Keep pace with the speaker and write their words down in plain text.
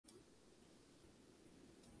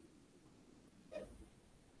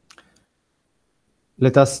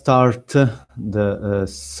Let us start the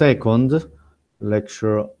second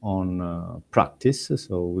lecture on practice.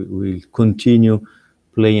 So we will continue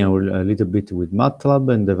playing a little bit with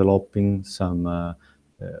Matlab and developing some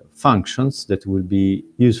functions that will be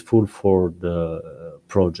useful for the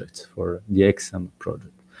project, for the exam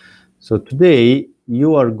project. So today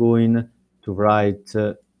you are going to write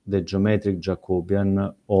the geometric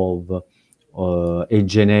Jacobian of a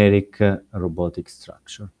generic robotic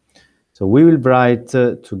structure. So we will write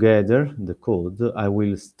together the code. I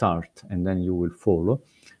will start and then you will follow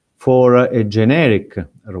for a generic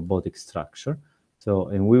robotic structure. So,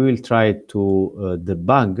 and we will try to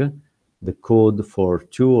debug the code for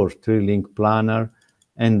 2 or 3 link planar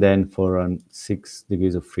and then for a 6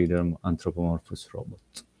 degrees of freedom anthropomorphous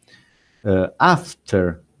robot.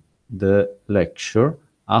 After the lecture,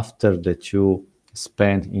 after that you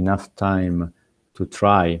spend enough time to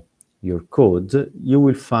try your code, you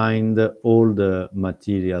will find all the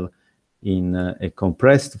material in a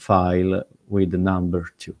compressed file with the number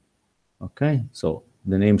 2. Okay, so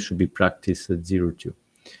the name should be practice 02.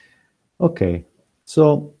 Okay,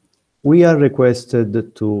 so we are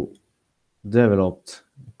requested to develop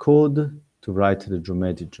code to write the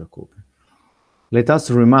geometric Jacobian. Let us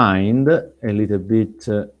remind a little bit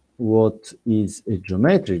what is a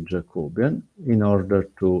geometric Jacobian in order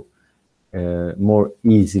to more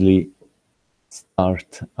easily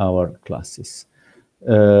start our classes.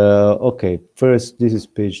 Okay, first this is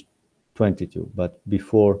page 22, but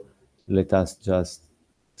before let us just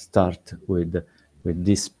start with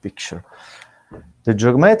this picture. The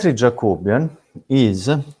geometric Jacobian is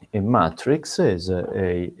a matrix, is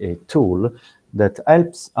a tool that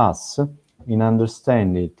helps us in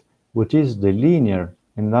understanding what is the linear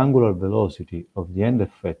and angular velocity of the end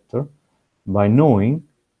effector by knowing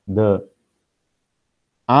the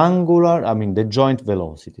angular, the joint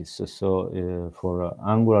velocities. So for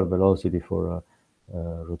angular velocity for a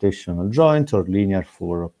rotational joint or linear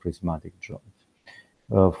for a prismatic joint.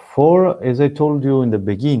 As I told you in the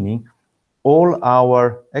beginning, all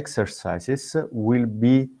our exercises will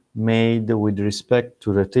be made with respect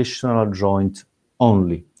to rotational joint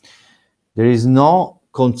only. There is no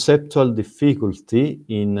conceptual difficulty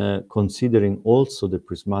in considering also the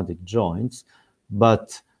prismatic joints,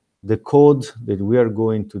 but the code that we are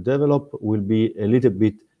going to develop will be a little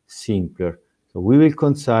bit simpler. So we will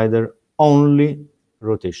consider only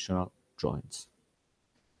rotational joints.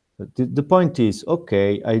 The point is,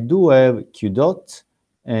 okay, I do have Q dot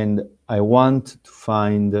and I want to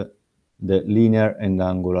find the linear and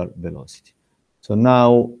angular velocity. So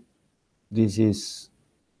now this is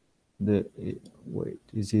the, wait,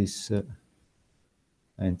 this is,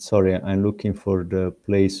 and sorry, I'm looking for the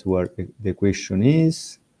place where the equation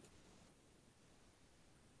is.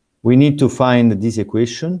 We need to find this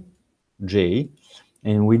equation, J,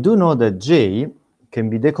 and we do know that J can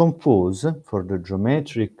be decomposed for the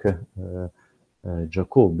geometric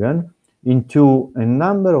Jacobian into a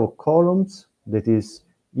number of columns that is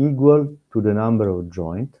equal to the number of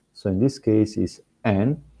joints. So in this case is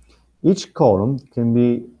n. Each column can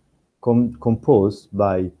be composed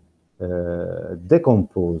by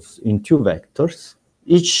decomposed in 2 vectors,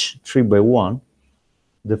 each 3 by 1.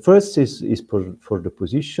 The first is for the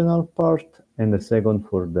positional part, and the second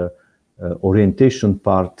for the orientation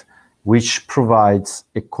part, which provides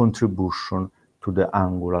a contribution to the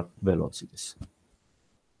angular velocities.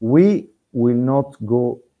 We will not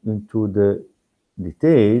go into the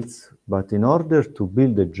details, but in order to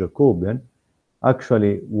build a Jacobian,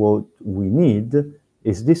 actually what we need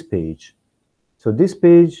is this page. So this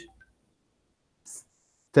page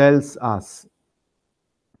tells us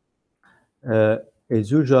as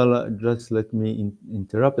usual, just let me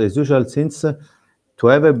interrupt. As usual, since to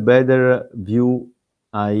have a better view,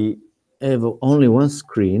 I have only one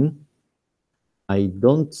screen. I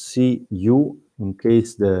don't see you in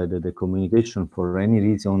case the communication for any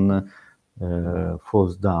reason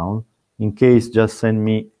falls down. In case, just send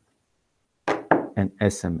me an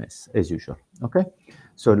SMS as usual. Okay,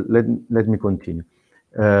 so let me continue.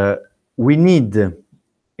 We need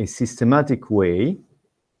a systematic way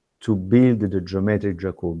to build the geometric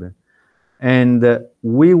Jacobian, and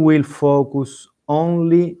we will focus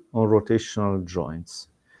only on rotational joints.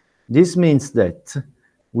 This means that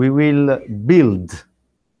we will build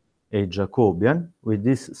a Jacobian with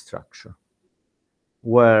this structure,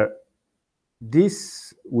 where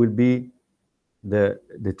this will be the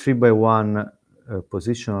 3 by 1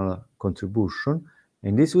 positional contribution,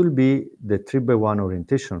 and this will be the 3 by 1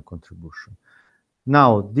 orientational contribution.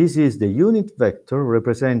 Now, this is the unit vector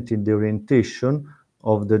representing the orientation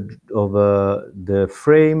of the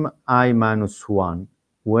frame I minus 1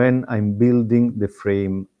 when I'm building the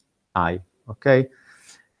frame I, okay?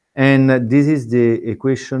 And this is the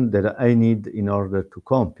equation that I need in order to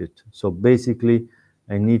compute. So basically,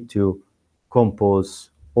 I need to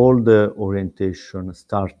compose all the orientation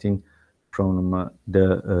starting from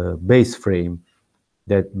the base frame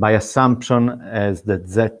that by assumption has the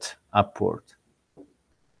Z upward.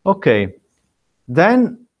 Okay,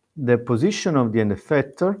 then the position of the end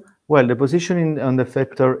effector, well, the position on the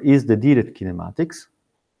effector is the direct kinematics.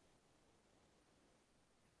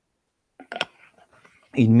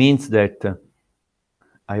 It means that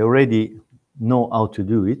I already know how to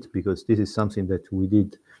do it because this is something that we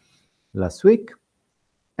did last week.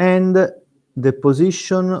 And the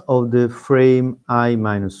position of the frame I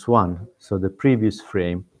minus 1, so the previous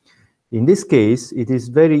frame. In this case, it is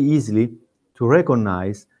very easy to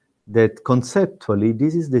recognize that conceptually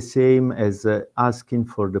this is the same as asking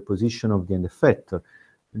for the position of the end effector.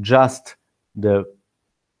 Just the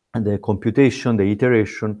computation, the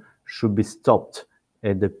iteration should be stopped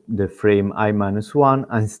at the frame I minus 1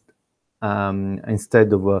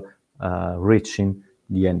 instead of reaching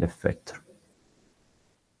the end effector.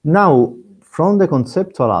 Now, from the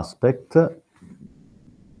conceptual aspect,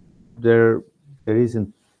 there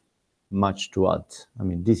isn't much to add. I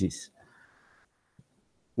mean,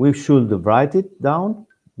 we should write it down.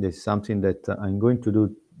 This is something that I'm going to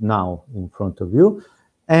do now in front of you.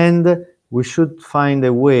 And we should find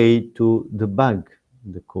a way to debug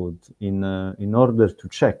the code in order to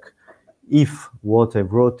check if what I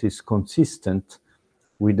wrote is consistent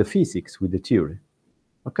with the physics, with the theory.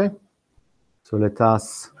 Okay? So let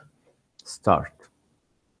us start.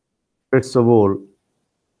 First of all,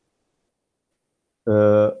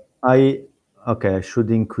 I should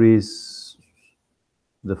increase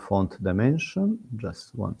the font dimension.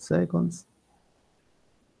 Just 1 second.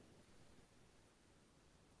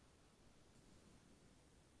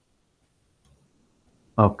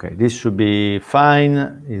 Okay, this should be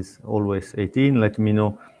fine. It's always 18. Let me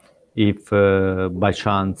know if by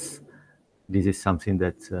chance this is something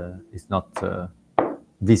that is not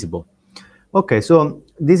visible. Okay, so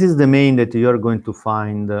this is the main that you are going to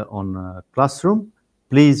find on Classroom.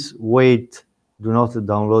 Please wait, do not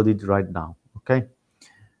download it right now, okay?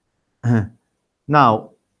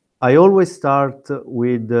 Now, I always start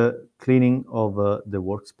with the cleaning of the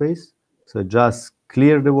workspace. So just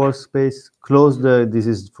clear the workspace, close this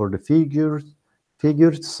is for the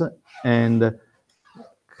figures, and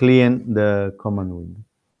clean the command window.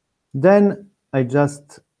 Then I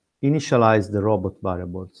just initialize the robot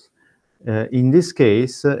variables. In this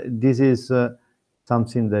case, this is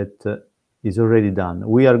something that is already done.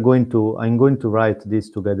 I'm going to write this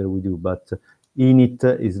together with you, but init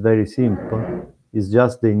is very simple. It's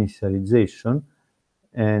just the initialization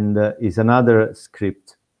and is another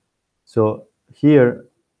script. So here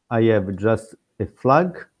I have just a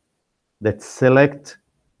flag that select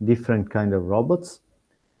different kind of robots,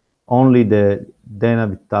 only the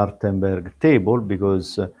Dennavit-Artenberg table,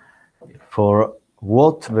 because for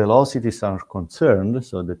what velocities are concerned,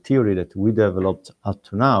 so the theory that we developed up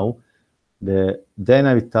to now, the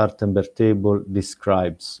Dennavit-Artenberg table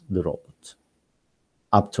describes the robot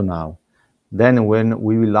up to now. Then when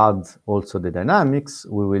we will add also the dynamics,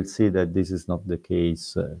 we will see that this is not the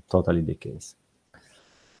case, totally the case.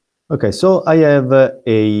 Okay, so I have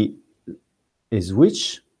a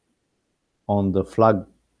switch on the flag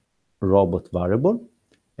robot variable,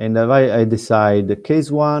 and I decide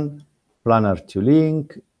case 1, planar 2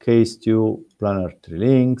 link, case 2, planar 3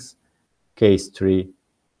 links, case 3,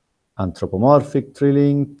 anthropomorphic 3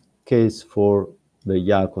 link, case 4, the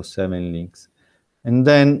Jacob 7 links. And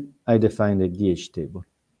then I define the DH table.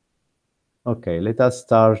 Okay, let us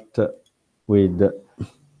start with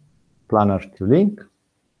planar 2 link.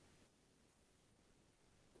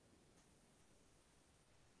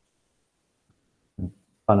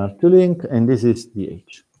 Planar 2 link, and this is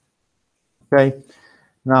DH. Okay,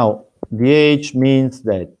 now DH means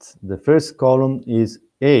that the first column is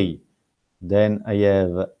A. Then I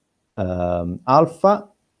have alpha,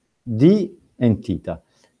 D, and theta.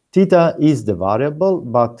 Theta is the variable,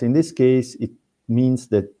 but in this case, it means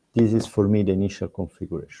that this is for me the initial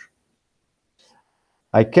configuration.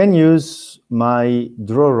 I can use my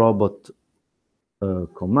draw robot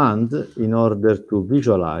command in order to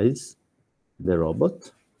visualize the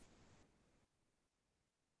robot.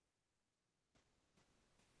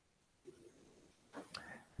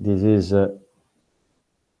 This is a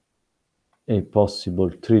possible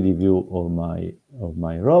 3D view of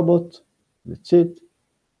my robot. That's it.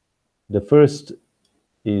 The first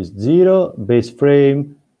is 0, base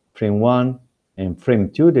frame, frame 1, and frame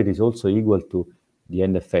 2, that is also equal to the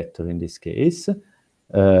end effector in this case.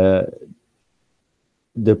 the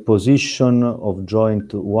position of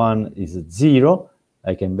joint 1 is 0.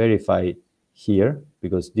 I can verify here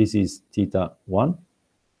because this is theta 1.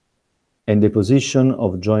 And the position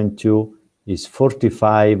of joint 2 is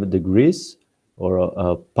 45 degrees,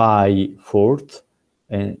 or pi fourth,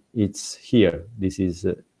 and it's here. This is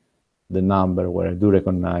the number where I do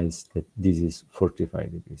recognize that this is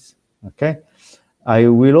 45 degrees. Okay? I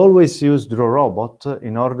will always use DrawRobot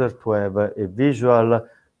in order to have a visual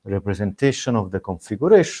representation of the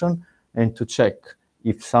configuration and to check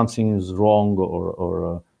if something is wrong,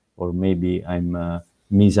 or maybe I'm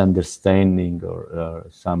misunderstanding or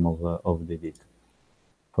some of the data.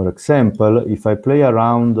 For example, if I play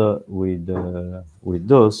around with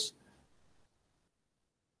those,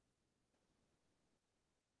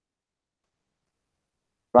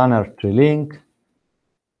 runner tree link,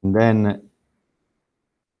 and then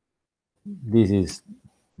this is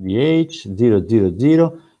the H 0, 0,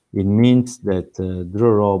 0. It means that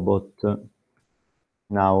DrawRobot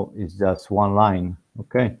now is just one line.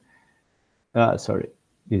 Okay. Sorry,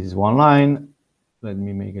 this is one line. Let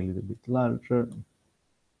me make a little bit larger.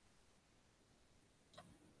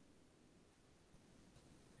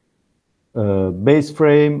 Base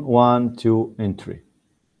frame 1, 2, and 3.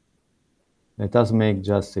 Let us make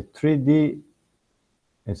just a 3D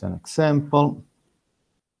as an example.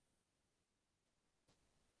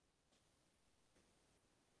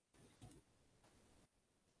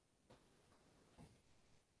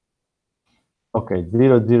 Okay,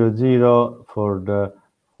 0, 0, 0 for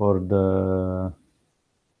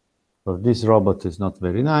this robot is not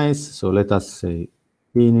very nice. So let us say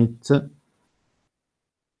init,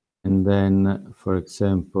 and then, for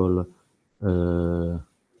example,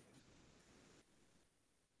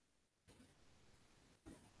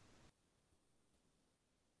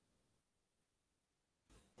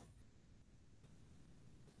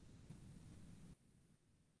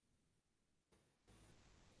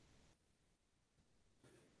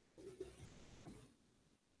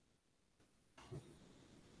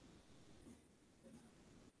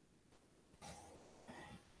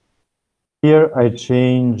 here I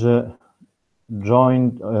change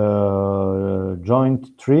joint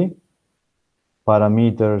 3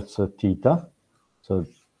 parameters theta, so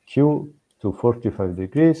Q to 45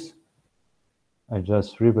 degrees. I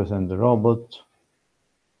just represent the robot.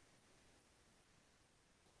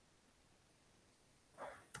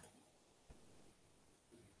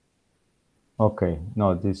 Okay,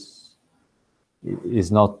 no, this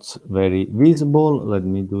is not very visible. Let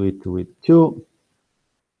me do it with 2.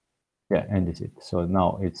 Yeah, and this is it. So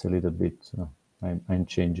now it's a little bit, I'm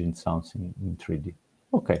changing something in 3D.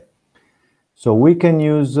 Okay, so we can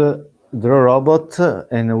use DrawRobot,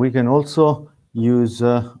 and we can also use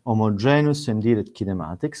homogeneous and direct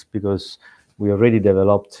kinematics, because we already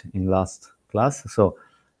developed in last class. So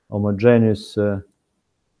homogeneous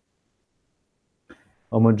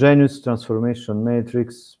transformation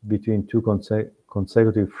matrix between two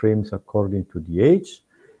consecutive frames according to the age.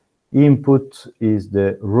 Input is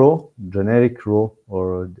the row, generic row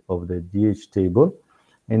of the DH table,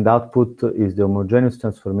 and output is the homogeneous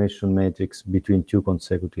transformation matrix between two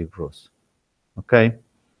consecutive rows. Okay?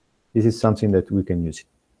 This is something that we can use.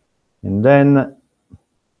 And then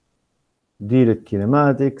direct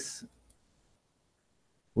kinematics,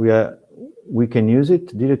 we can use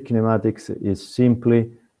it. Direct kinematics is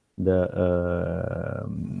simply the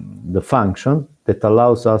function that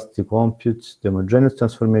allows us to compute the homogeneous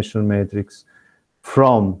transformation matrix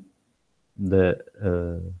from the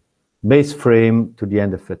base frame to the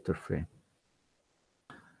end effector frame.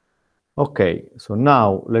 Okay, so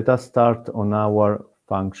now let us start on our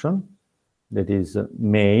function, that is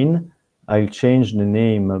main. I'll change the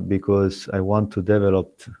name because I want to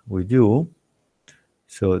develop with you.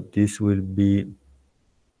 So this will be,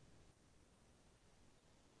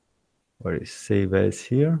 where is save as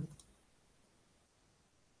here?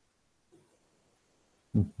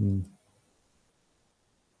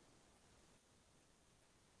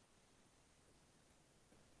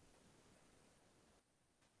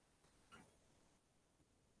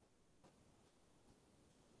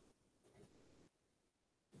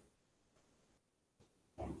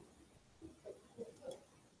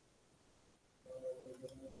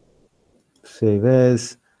 Save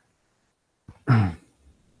as.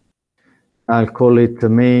 I'll call it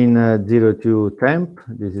main 02 temp.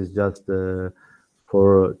 This is just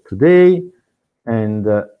for today. And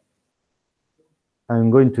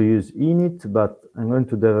I'm going to use init, but I'm going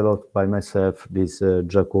to develop by myself this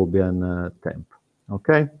Jacobian temp.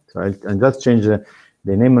 Okay, so I'll just change the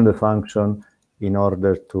name of the function in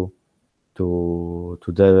order to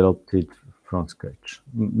develop it from scratch.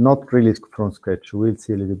 Not really from scratch. We'll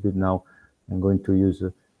see a little bit now. I'm going to use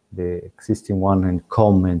the existing one and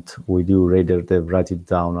comment with you rather than write it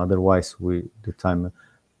down. Otherwise, the time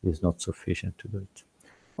is not sufficient to do it.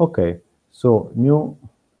 Okay, so new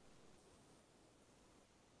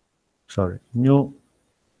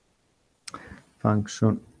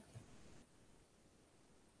function.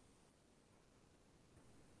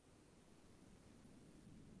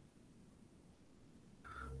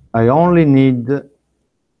 I only need a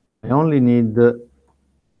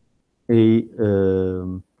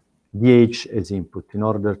DH as input in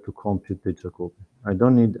order to compute the Jacobian. I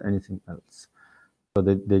don't need anything else. So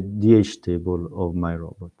the DH table of my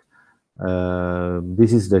robot.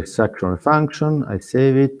 This is the exaction function. I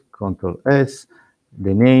save it, Control S.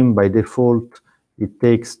 The name by default, it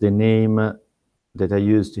takes the name that I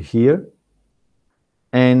used here.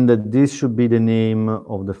 And this should be the name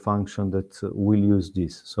of the function that will use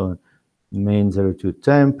this. So main02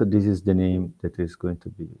 temp, this is the name that is going to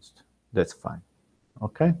be used. That's fine.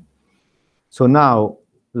 Okay. So now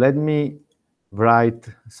let me write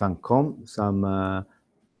some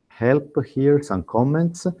help here, some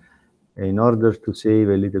comments. In order to save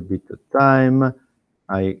a little bit of time,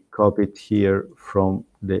 I copy it here from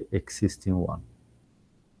the existing one.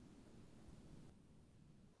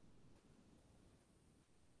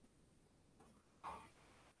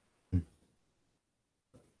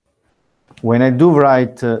 When I do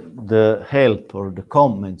write the help or the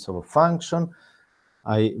comments of a function,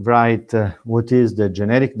 I write what is the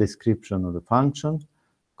generic description of the function,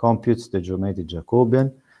 computes the geometric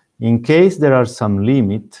Jacobian. In case there are some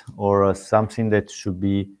limit or something that should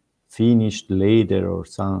be finished later or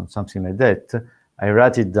something like that, I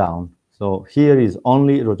write it down. So here is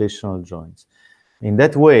only rotational joints. In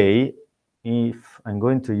that way, if I'm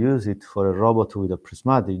going to use it for a robot with a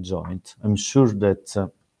prismatic joint, I'm sure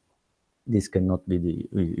that this cannot be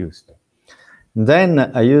used. Then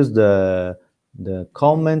I use the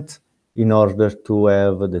comment in order to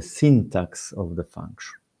have the syntax of the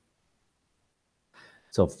function.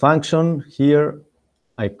 So function here,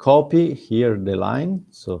 I copy here the line.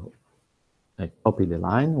 So I copy the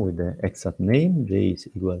line with the exact name. J is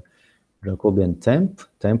equal Jacobian temp,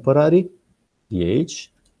 temporary, dh.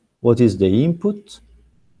 What is the input?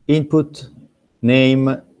 Input,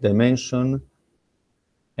 name, dimension,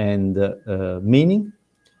 and meaning.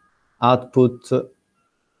 Output,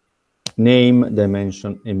 name,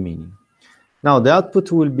 dimension, and meaning. Now the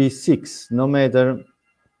output will be 6, no matter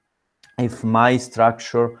if my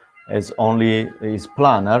structure is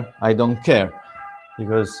planar. I don't care,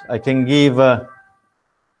 because I can give the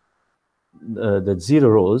 0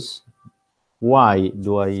 rows. Why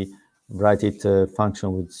do I write it a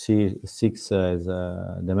function with 6 as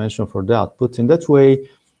a dimension for the output? In that way,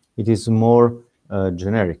 it is more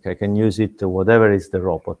generic. I can use it whatever is the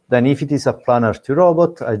robot. Then if it is a planar to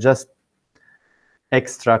robot, I just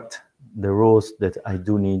extract the rows that I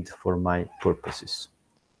do need for my purposes.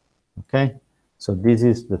 Okay, so this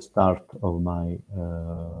is the start of my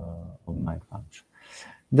function.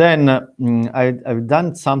 Then I've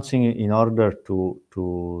done something in order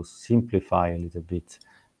to simplify a little bit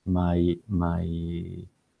the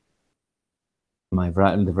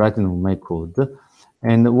writing of my code.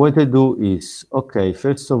 And what I do is, okay,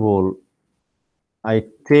 first of all, I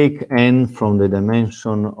take n from the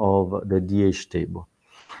dimension of the DH table.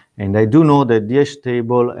 And I do know that DH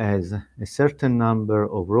table has a certain number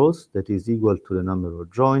of rows that is equal to the number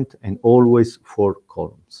of joints and always 4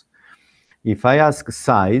 columns. If I ask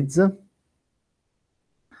size,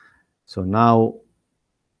 so now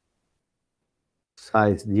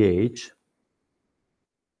size DH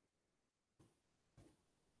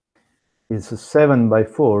is 7 by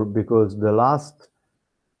 4 because the last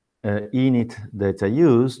init that I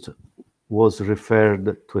used was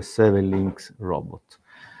referred to a 7 links robot.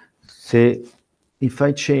 Say, if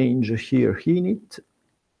I change here init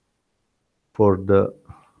for the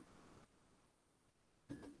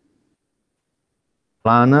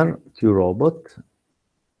planar to robot,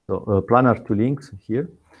 so planar to links here,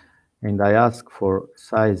 and I ask for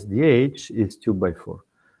size DH is 2 by 4.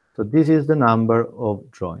 So this is the number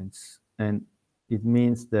of joints, and it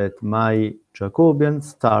means that my Jacobian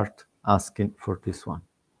start asking for this one.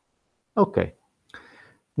 Okay.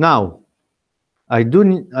 Now, I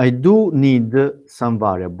do need some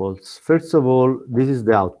variables. First of all, this is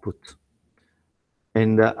the output.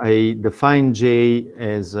 And I define J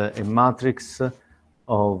as a matrix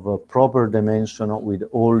of a proper dimension with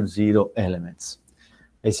all 0 elements.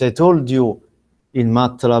 As I told you, in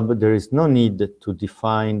Matlab, there is no need to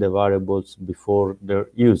define the variables before their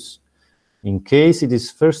use. In case it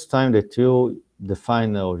is first time that you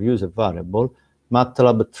define or use a variable,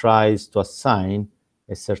 Matlab tries to assign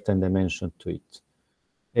a certain dimension to it.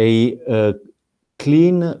 A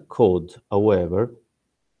clean code, however,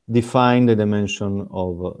 define the dimension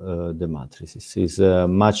of the matrices is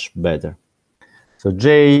much better. So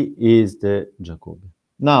J is the Jacobian.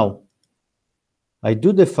 Now, I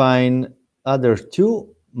do define other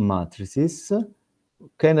two matrices,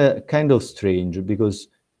 kind of strange, because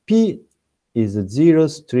P is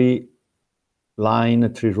zeros, 3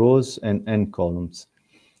 line, 3 rows, and n columns.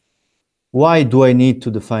 Why do I need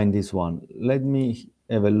to define this one? Let me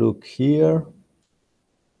have a look here.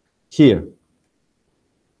 Here,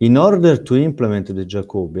 in order to implement the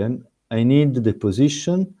Jacobian, I need the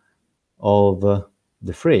position of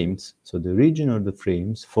the frames, so the origin of the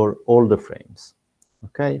frames for all the frames,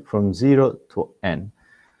 okay, from 0 to n.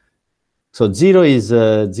 So 0 is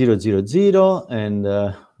 0, 0, 0,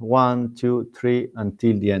 and 1, 2, 3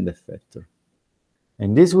 until the end effector.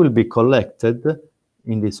 And this will be collected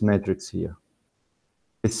in this matrix here.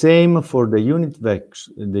 The same for the unit,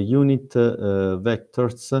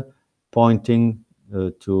 vectors pointing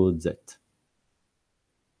to Z.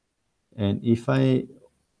 And if I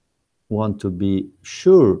want to be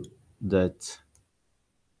sure that,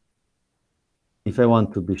 if I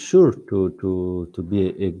want to be sure to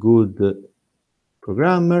be a good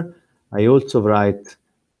programmer, I also write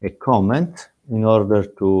a comment in order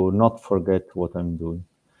to not forget what I'm doing.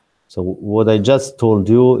 So what I just told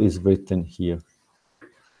you is written here.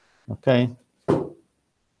 Okay?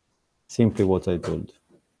 Simply what I told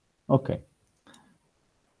you. Okay.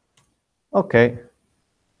 Okay.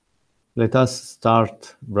 Let us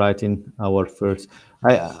start writing our first.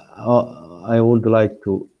 I would like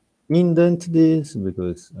to indent this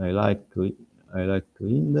because I like to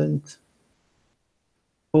indent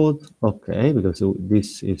code. Okay, because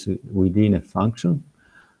this is within a function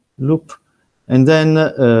loop, and then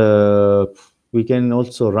we can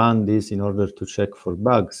also run this in order to check for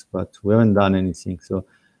bugs, but we haven't done anything. So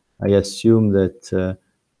I assume that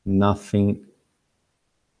nothing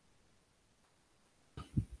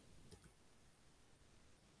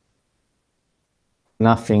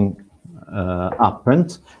happened.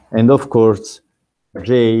 And of course,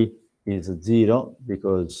 J is 0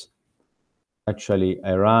 because actually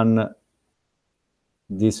I run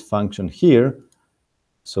this function here.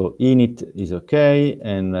 So init is okay,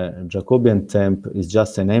 and Jacobian temp is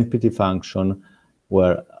just an empty function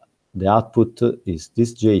where the output is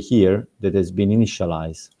this J here that has been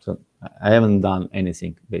initialized. So I haven't done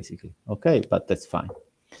anything basically, okay, but that's fine.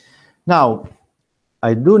 Now,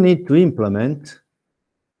 I do need to implement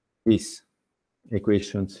these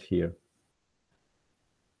equations here.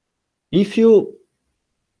 If you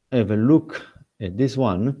have a look at this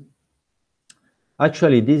one,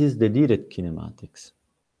 actually this is the direct kinematics.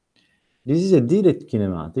 This is a direct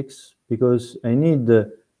kinematics because I need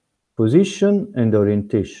the position and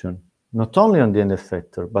orientation, not only on the end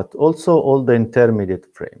effector, but also all the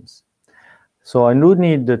intermediate frames. So I do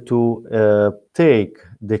need to take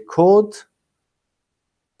the code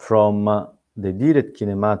from the direct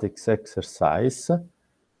kinematics exercise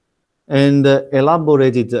and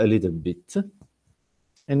elaborate it a little bit,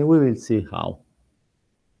 and we will see how.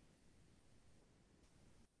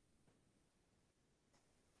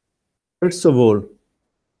 First of all,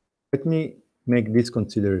 let me make this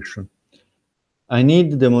consideration. I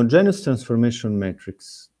need the homogeneous transformation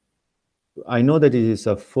matrix. I know that it is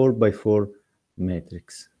a 4x4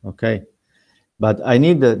 matrix, okay? But I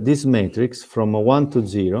need this matrix from 1 to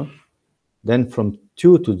 0, then from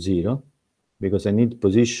 2 to 0, because I need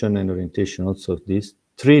position and orientation also of this,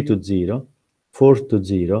 3 to 0, 4 to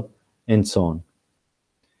 0, and so on.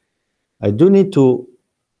 I do need to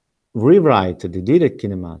rewrite the direct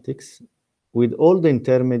kinematics with all the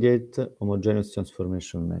intermediate homogeneous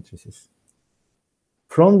transformation matrices.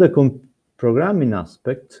 From the programming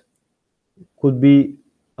aspect, it could be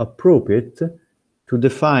appropriate to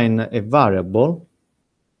define a variable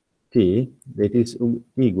t that is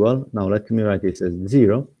equal, now let me write this as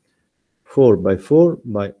 0, 4x4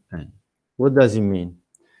 by n. What does it mean?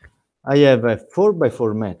 I have a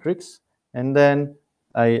 4x4 matrix, and then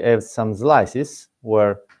I have some slices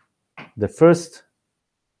where the first,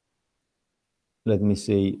 let me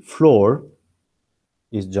say, floor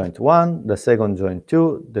is joint 1, the second joint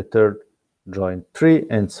 2, the third joint 3,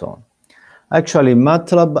 and so on. Actually,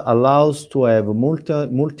 Matlab allows to have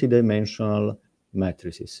multi-dimensional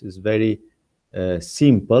matrices. It's very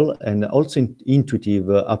simple and also intuitive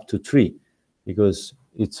up to 3, because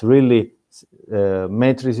it's really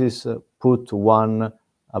matrices put one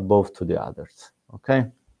above to the others, okay?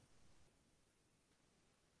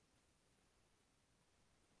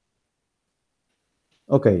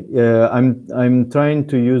 Okay, I'm trying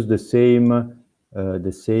to use the same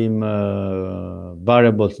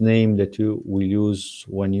variables name that you will use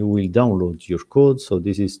when you will download your code. So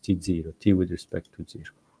this is T0, T with respect to 0.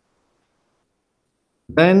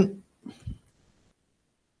 Then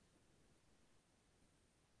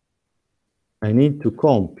I need to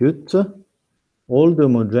compute all the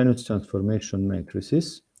homogeneous transformation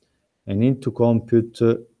matrices. I need to compute,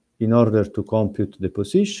 in order to compute the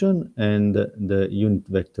position and the unit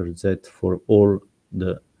vector z for all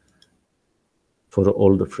the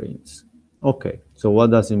frames. Okay, so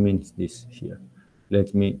what does it mean this here?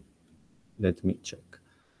 Let me check.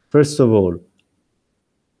 First of all,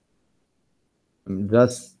 I'm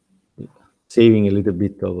just saving a little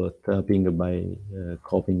bit of typing by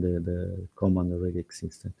copying the command already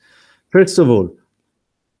existent. First of all,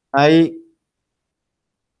 I'm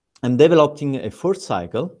developing a for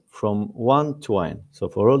cycle from 1 to n, so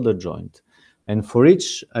for all the joint. And for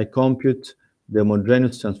each, I compute the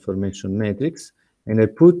homogeneous transformation matrix, and I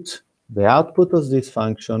put the output of this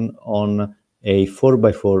function on a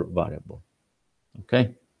 4x4 variable.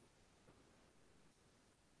 Okay?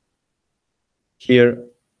 Here,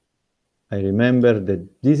 I remember that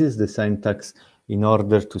this is the syntax in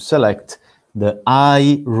order to select the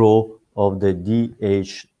I row of the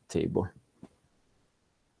DH table.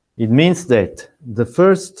 It means that the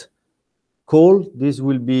first call, this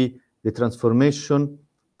will be the transformation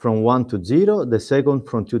from 1 to 0, the second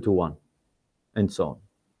from 2 to 1, and so on.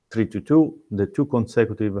 3 to 2, the two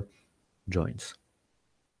consecutive joins.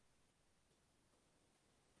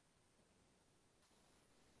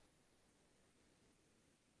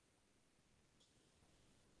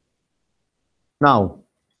 Now,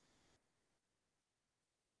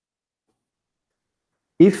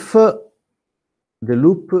 if the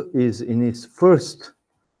loop is in its first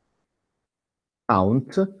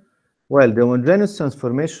count, well, the homogeneous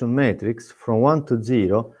transformation matrix from 1 to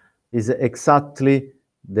 0 is exactly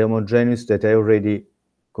the homogeneous that I already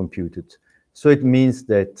computed. So it means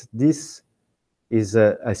that this is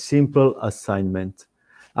a simple assignment.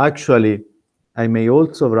 Actually, I may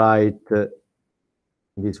also write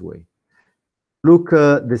this way. Look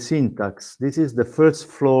the syntax. This is the first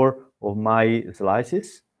floor of my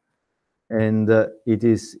slices, and it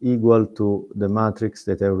is equal to the matrix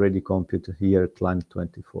that I already computed here, client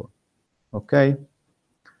 24. Okay?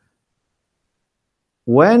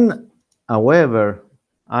 When, however,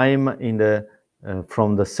 I'm in the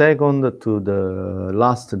from the second to the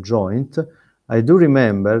last joint, I do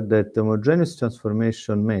remember that the homogeneous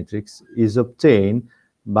transformation matrix is obtained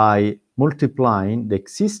by multiplying the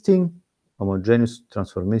existing homogeneous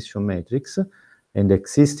transformation matrix, and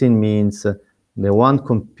existing means the one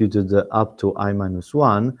computed up to I minus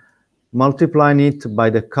 1, multiplying it by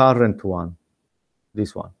the current one,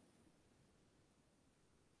 this one.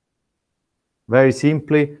 Very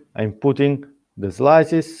simply, I'm putting the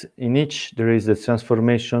slices. In each, there is a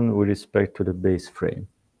transformation with respect to the base frame.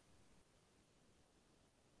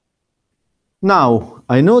 Now,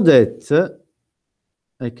 I know that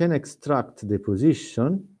I can extract the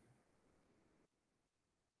position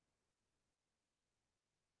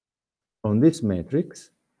from this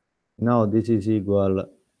matrix. Now this is equal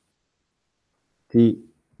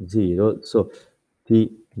T0, so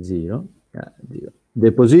T0,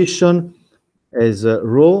 the position as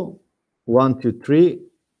row 1, 2, 3,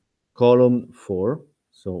 column 4,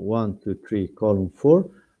 so 1, 2, 3, column 4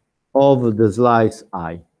 of the slice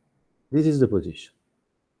I. This is the position.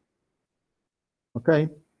 Okay?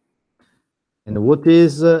 And what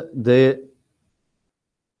is the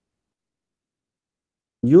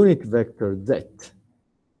unit vector z?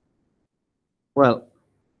 Well,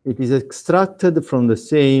 it is extracted from the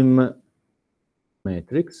same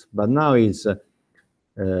matrix, but now is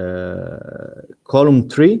column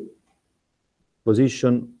 3,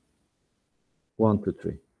 position 1, 2,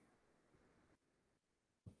 3.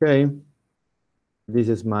 Okay? This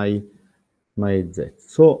is my z.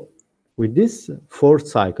 So with this for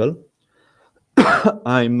cycle,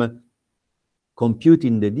 I'm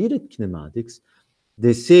computing the direct kinematics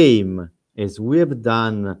the same as we have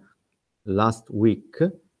done last week,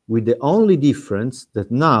 with the only difference that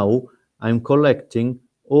now I'm collecting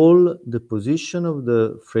all the position of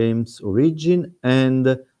the frame's origin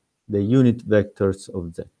and the unit vectors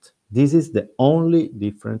of z. This is the only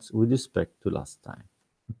difference with respect to last time.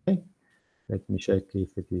 Okay? Let me check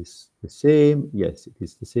if it is the same. Yes, it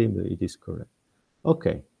is the same. It is correct.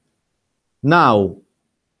 Okay. Now,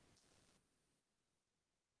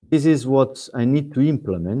 this is what I need to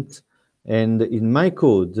implement. And in my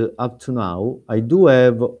code, up to now, I do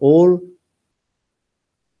have all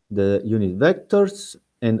the unit vectors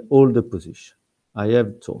and all the position. I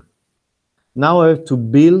have to. Now I have to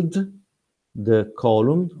build the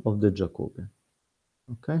column of the Jacobian.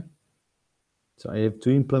 Okay? So I have to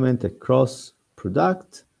implement a cross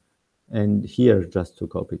product, and here just to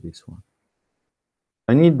copy this one.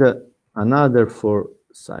 I need another for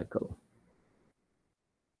cycle.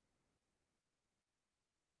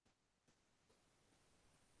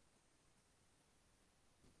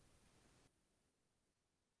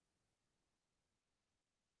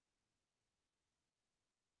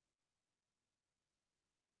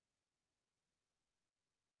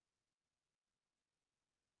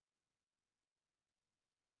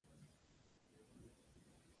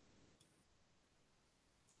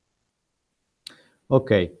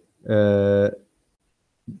 Okay, the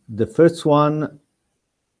first one,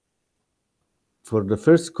 for the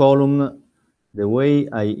first column, the way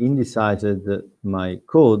I indicized my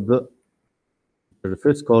code, for the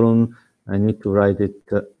first column, I need to write it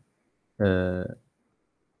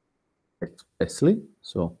expressly.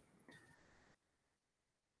 So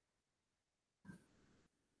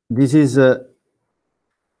this is the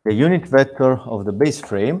unit vector of the base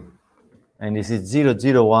frame, and this is 0,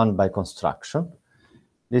 0, 1 by construction.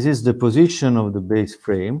 This is the position of the base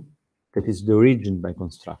frame, that is the origin by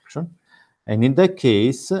construction. And in that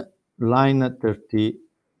case, line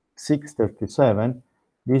 36, 37,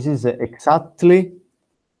 this is exactly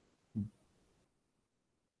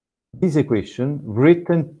this equation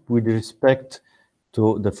written with respect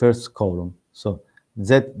to the first column. So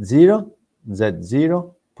Z0,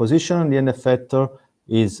 Z0, position on the end effector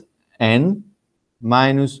is n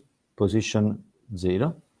minus position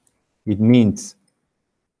 0. It means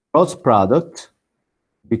cross product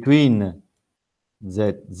between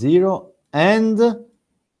Z0 and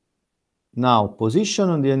now position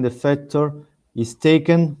on the end effector is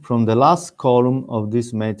taken from the last column of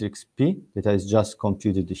this matrix P that I just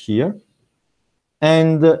computed here,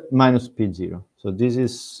 and minus P0. So this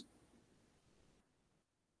is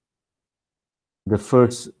the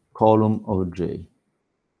first column of J.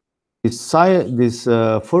 This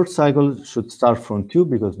fourth cycle should start from 2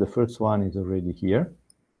 because the first one is already here.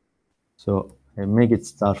 So I make it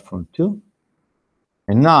start from 2.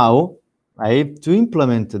 And now I have to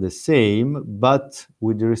implement the same, but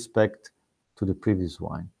with respect to the previous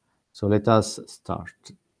one. So let us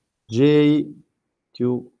start. J,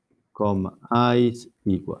 Q, comma, I is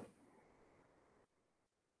equal.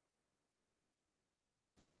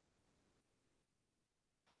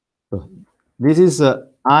 So this is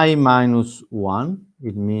I minus 1.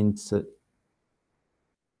 It means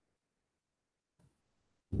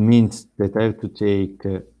that I have to take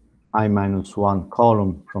I minus 1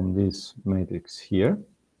 column from this matrix here.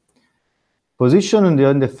 Position on the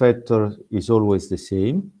end effector is always the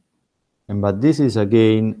same, but this is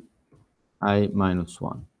again I minus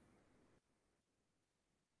 1.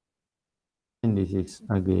 And this is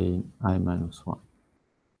again I minus 1.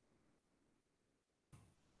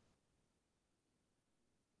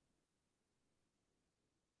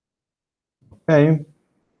 Okay.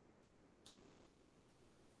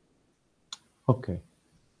 Okay.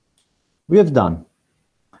 We have done.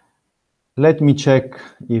 Let me check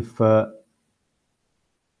if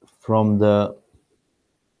from the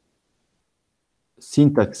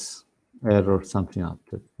syntax error something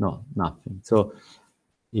happened. No, nothing. So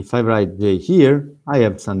if I write J here, I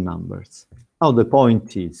have some numbers. Now the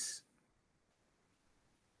point is,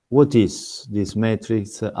 what is this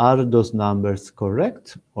matrix? Are those numbers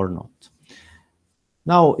correct or not?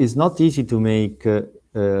 Now, it's not easy to make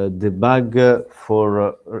debug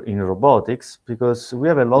for in robotics because we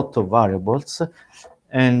have a lot of variables,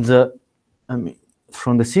 and I mean,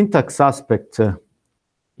 from the syntax aspect,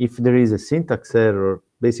 if there is a syntax error,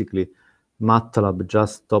 basically Matlab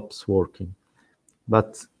just stops working.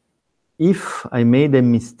 But if I made a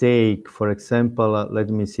mistake, for example, let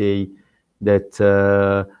me say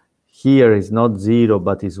that here is not 0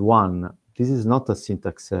 but is 1, this is not a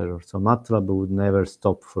syntax error, so Matlab would never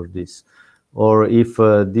stop for this. Or if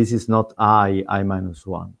this is not I minus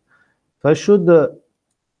 1. So I should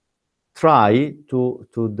try to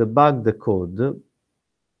debug the code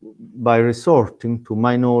by resorting to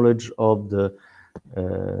my knowledge of the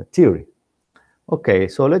theory. Okay,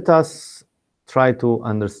 so let us try to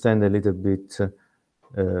understand a little bit,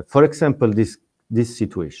 for example, this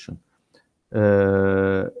situation.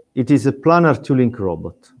 It is a planar two-link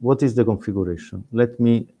robot. What is the configuration? Let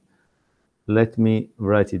me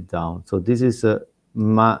write it down. So this is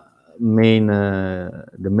my main,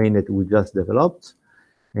 the main that we just developed,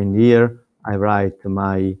 and here I write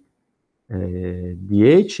my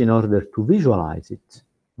DH in order to visualize it.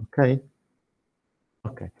 Okay.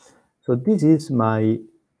 Okay. So this is my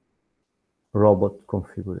robot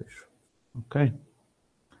configuration. Okay.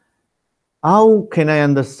 How can I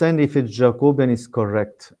understand if a Jacobian is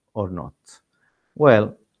correct or not?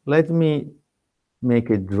 Well, let me make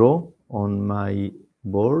a draw on my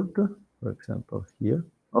board, for example, here.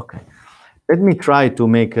 Okay. Let me try to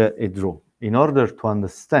make a draw in order to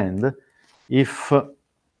understand if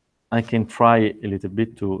I can try a little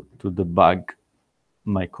bit to debug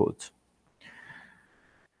my code.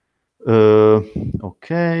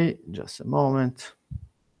 Okay, just a moment.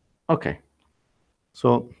 Okay,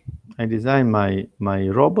 so I design my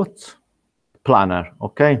robot planner,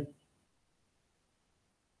 okay?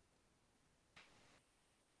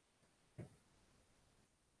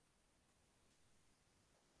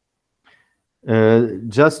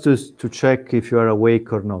 Just to check if you are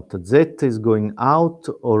awake or not, Z is going out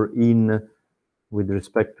or in with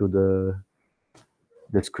respect to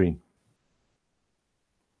the screen.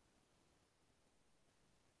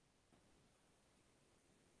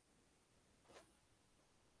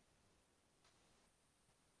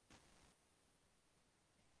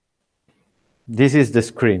 This is the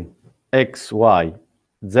screen, X, Y.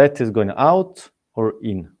 Z is going out or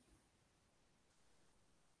in?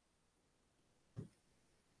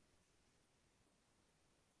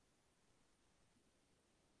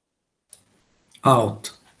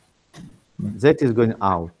 Out. Z is going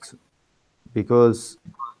out, because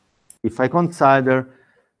if I consider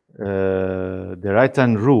the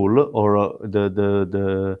right-hand rule or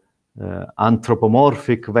the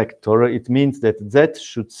anthropomorphic vector, it means that Z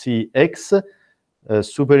should see X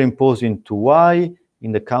superimposed into Y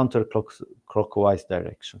in the counterclockwise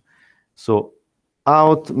direction. So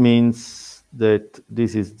out means that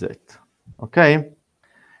this is Z. Okay?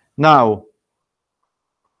 Now,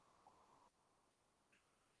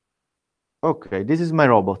 okay, this is my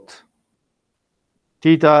robot.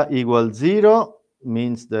 Theta equals 0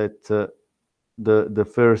 means that the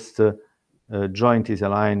first joint is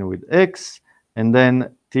aligned with X, and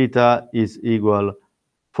then theta is equal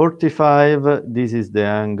 45. This is the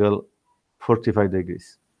angle 45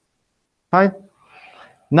 degrees. Fine.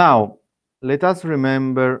 Now, let us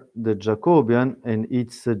remember the Jacobian and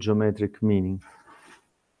its geometric meaning.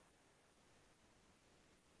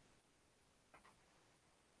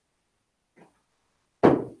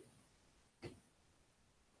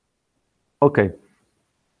 Okay.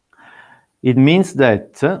 It means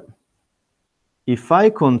that if I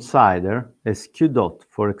consider as Q dot,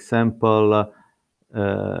 for example,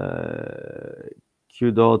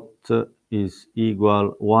 Q dot is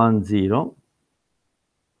equal 1, 0,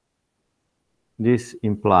 this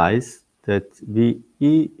implies that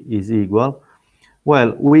VE is equal,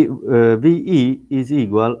 well, VE is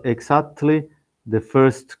equal exactly the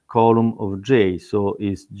first column of J, so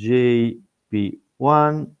is JP1,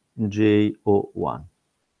 JO1.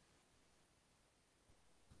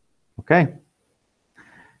 Okay?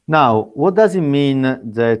 Now, what does it mean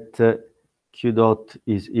that Q dot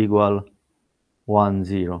is equal 1,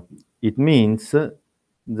 0? It means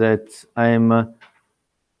that I'm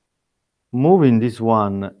moving this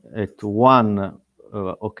one at 1,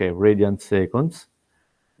 radian seconds,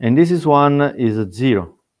 and this is 1 is at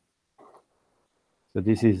 0. So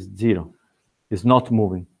this is 0. It's not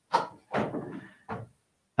moving.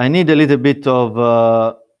 I need a little bit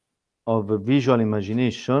of visual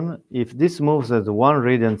imagination. If this moves at 1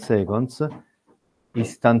 radian seconds,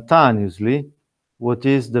 instantaneously, what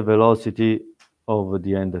is the velocity of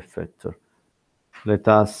the end effector? Let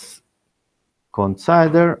us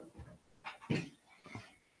consider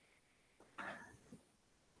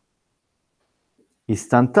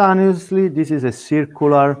instantaneously. This is a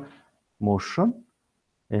circular motion,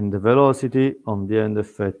 and the velocity on the end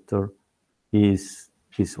effector is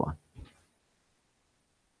this one.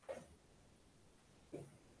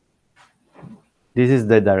 This is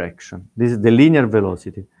the direction. This is the linear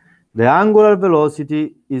velocity. The angular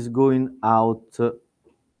velocity is going out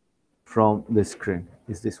from the screen.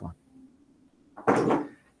 Is this one.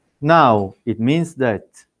 Now, it means that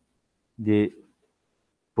the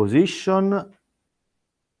position,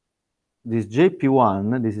 this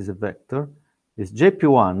JP1, this is a vector, this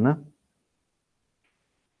JP1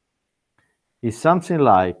 is something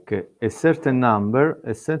like a certain number,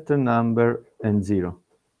 and 0.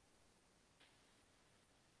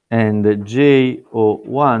 And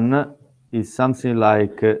JO1 is something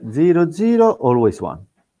like 0, 0, always 1.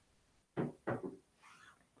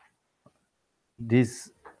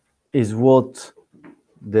 This is what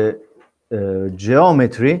the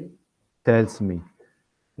geometry tells me.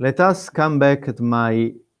 Let us come back at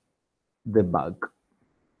my debug.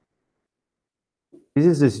 This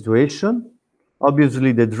is the situation.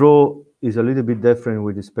 Obviously, the draw is a little bit different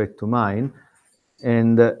with respect to mine,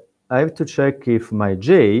 and I have to check if my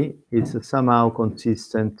J is somehow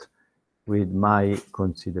consistent with my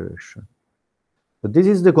consideration. But this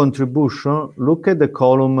is the contribution. Look at the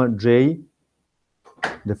column J,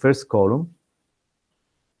 the first column,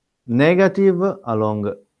 negative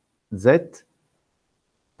along Z,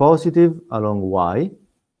 positive along Y,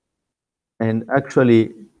 and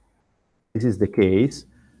actually this is the case,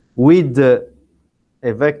 with a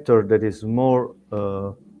vector that is more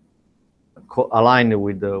aligned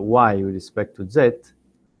with the Y with respect to Z,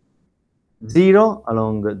 0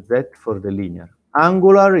 along Z for the linear.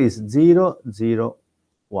 Angular is 0, 0,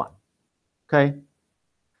 1. Okay?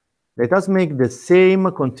 Let us make the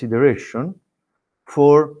same consideration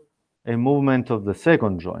for a movement of the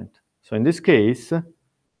second joint. So in this case,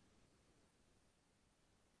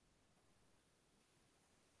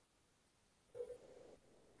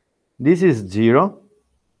 this is 0,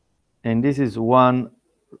 and this is 1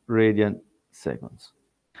 radian seconds.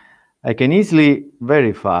 I can easily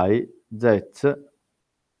verify that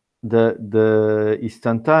the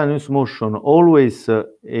instantaneous motion, always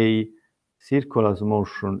a circular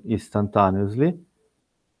motion instantaneously,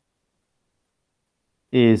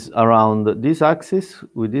 is around this axis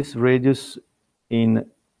with this radius in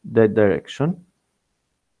that direction.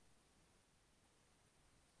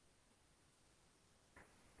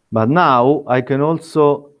 But now I can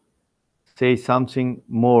also say something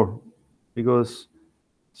more, because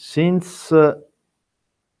since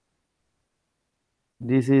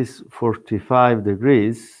this is 45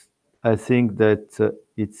 degrees, I think that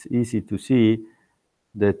it's easy to see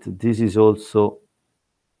that this is also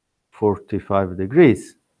 45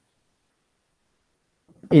 degrees.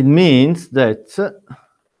 It means that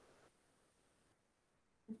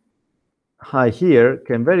I here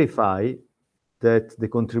can verify that the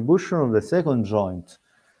contribution of the second joint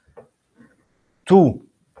to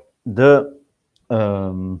the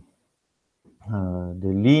end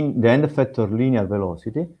effector linear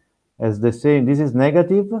velocity as the same. This is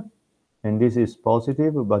negative and this is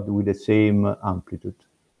positive, but with the same amplitude.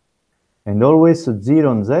 And always 0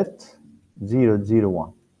 on Z, 0, 0,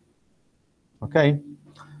 1. Okay?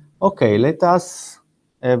 Okay, let us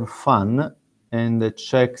have fun and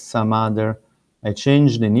check some other. I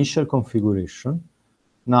changed the initial configuration.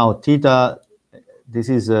 Now theta, this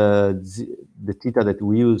is the theta that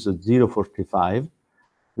we use, 0.45.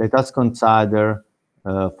 Let us consider,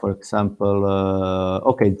 for example,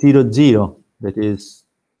 okay, 0, 0, that is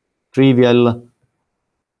trivial.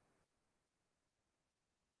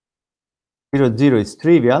 0, 0 is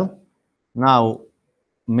trivial. Now,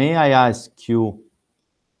 may I ask you,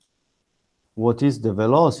 what is the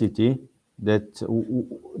velocity where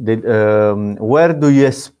do you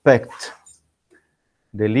expect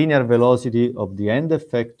the linear velocity of the end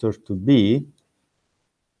effector to be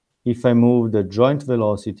if I move the joint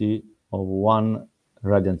velocity of 1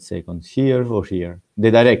 radian second, here or here? The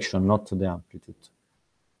direction, not the amplitude.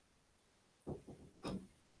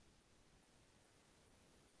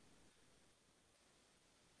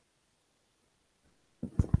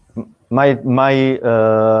 My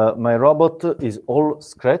robot is all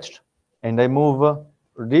scratched, and I move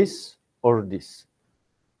this or this.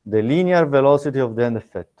 The linear velocity of the end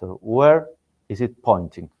effector, where is it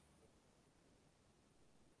pointing?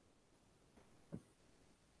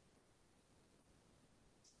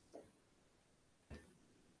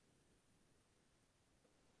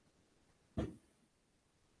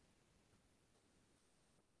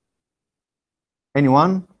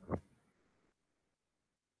 Anyone?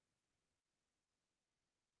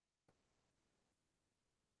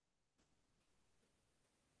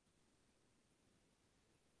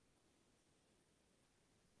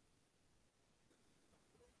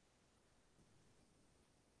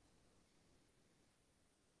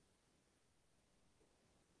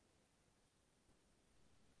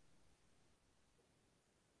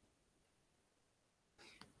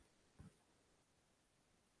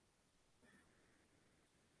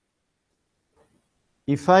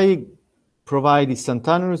 If I provide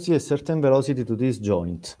instantaneously a certain velocity to this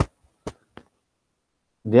joint,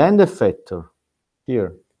 the end effector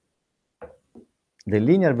here, the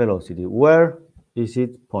linear velocity, where is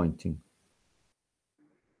it pointing?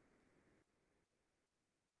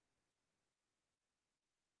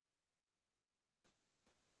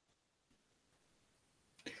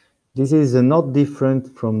 This is not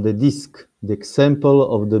different from the disc, the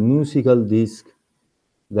example of the musical disc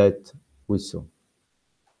that we saw.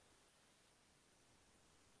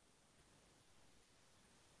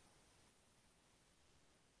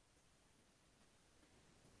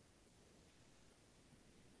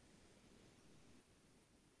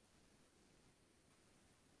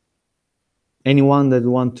 Anyone that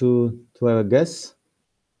want to have a guess?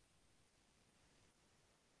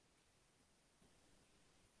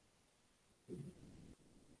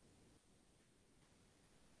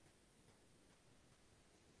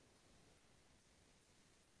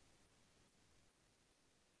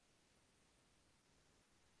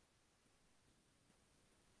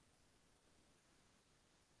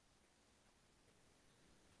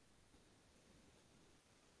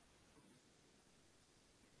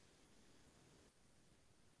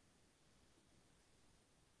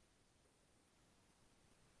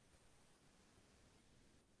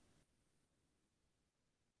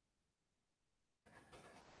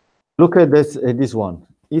 Look at this one.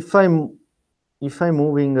 If I'm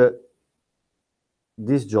moving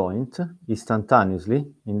this joint instantaneously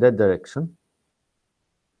in that direction,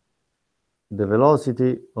 the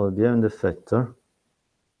velocity of the end effector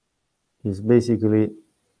is basically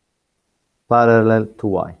parallel to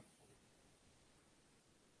y.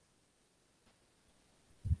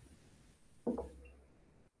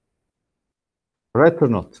 Correct or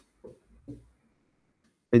not?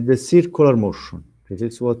 It's the circular motion. This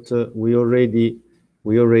is what we already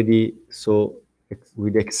saw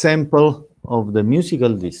with the example of the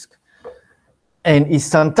musical disc. And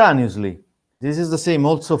instantaneously, this is the same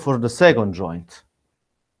also for the second joint.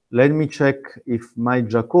 Let me check if my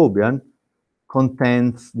Jacobian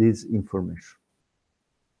contains this information.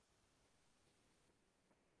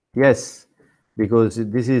 Yes, because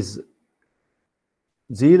this is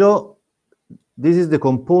 0. This is the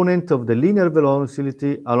component of the linear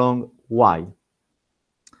velocity along y.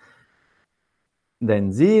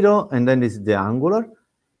 Then 0, and then this is the angular.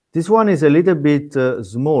 This one is a little bit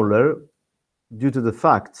smaller due to the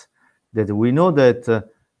fact that we know that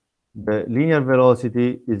the linear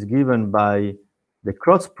velocity is given by the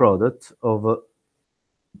cross product of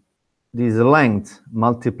this length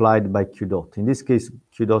multiplied by q dot. In this case,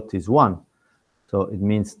 q dot is 1. So it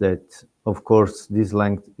means that, of course, this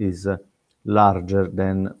length is larger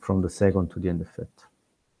than from the second to the end effector.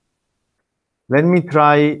 Let me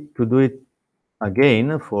try to do it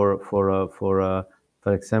again for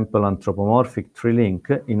example, anthropomorphic tree link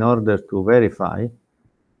in order to verify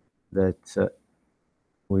that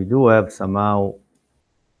we do have somehow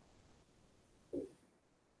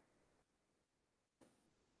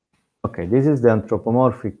okay, this is the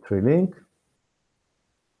anthropomorphic tree link.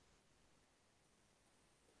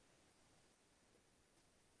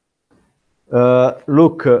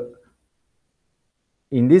 Look,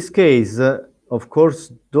 in this case, of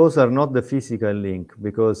course, those are not the physical link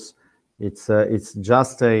because it's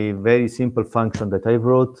just a very simple function that I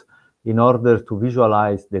wrote in order to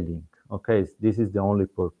visualize the link. Okay, this is the only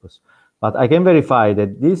purpose. But I can verify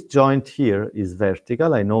that this joint here is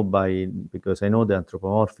vertical. I know because I know the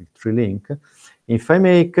anthropomorphic tree link. If I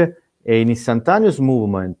make an instantaneous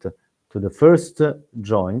movement to the first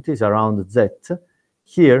joint is around z,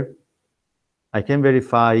 here I can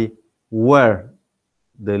verify where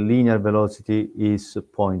the linear velocity is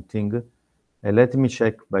pointing. And let me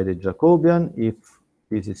check by the Jacobian if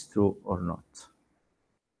this is true or not.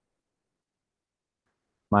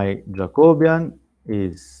 My Jacobian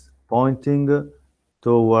is pointing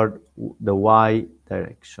toward the y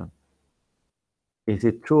direction. Is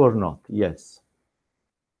it true or not? Yes.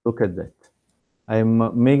 Look at that.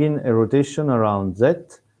 I'm making a rotation around z,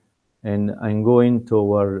 and I'm going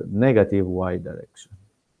toward negative y direction.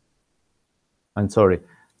 I'm sorry,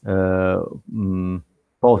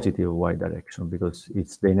 positive y direction, because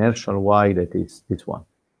it's the inertial y that is this one.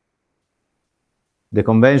 The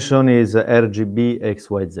convention is RGB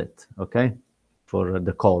XYZ, okay? For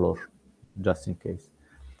the color, just in case.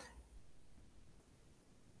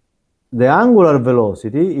 The angular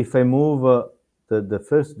velocity, if I move the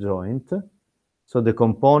first joint, so the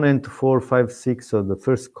component 4, 5, 6 of the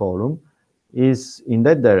first column is in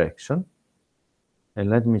that direction. And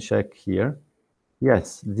let me check here.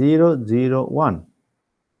 Yes, 0, 0, 1.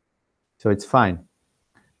 So it's fine.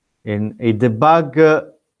 And a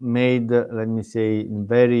debug made, let me say, in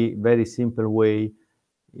very, very simple way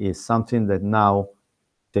is something that now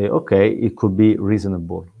say, okay, it could be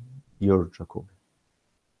reasonable, your Jacobian.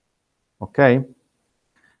 Okay?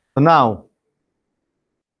 So now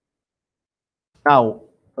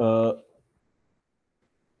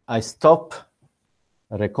I stop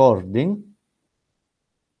recording.